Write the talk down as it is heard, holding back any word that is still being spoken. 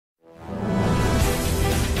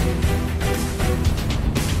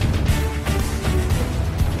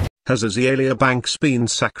Has Azealia Banks been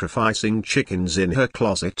sacrificing chickens in her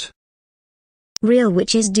closet? Real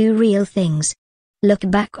witches do real things. Look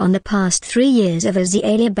back on the past 3 years of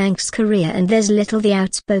Azealia Banks' career and there's little the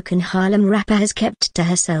outspoken Harlem rapper has kept to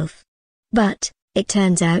herself. But, it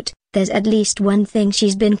turns out, there's at least one thing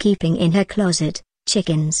she's been keeping in her closet: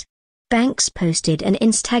 chickens. Banks posted an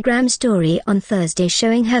Instagram story on Thursday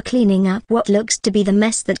showing her cleaning up what looks to be the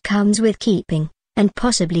mess that comes with keeping, and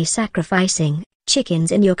possibly sacrificing,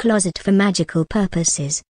 chickens in your closet for magical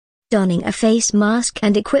purposes. Donning a face mask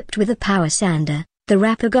and equipped with a power sander, the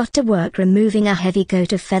rapper got to work removing a heavy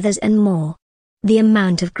coat of feathers and more. "The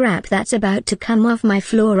amount of crap that's about to come off my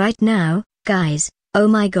floor right now, guys, oh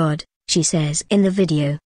my god," she says in the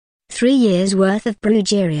video. 3 years worth of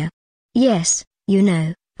brujeria. "Yes, you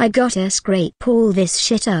know, I gotta scrape all this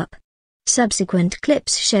shit up." Subsequent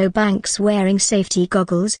clips show Banks wearing safety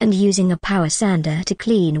goggles and using a power sander to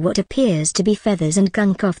clean what appears to be feathers and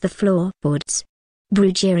gunk off the floorboards.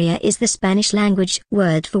 Brujeria is the Spanish language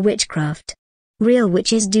word for witchcraft. Real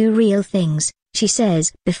witches do real things, she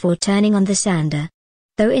says before turning on the sander.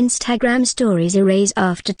 Though Instagram stories erase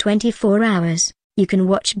after 24 hours, you can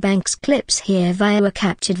watch Banks clips here via a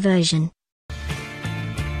captured version.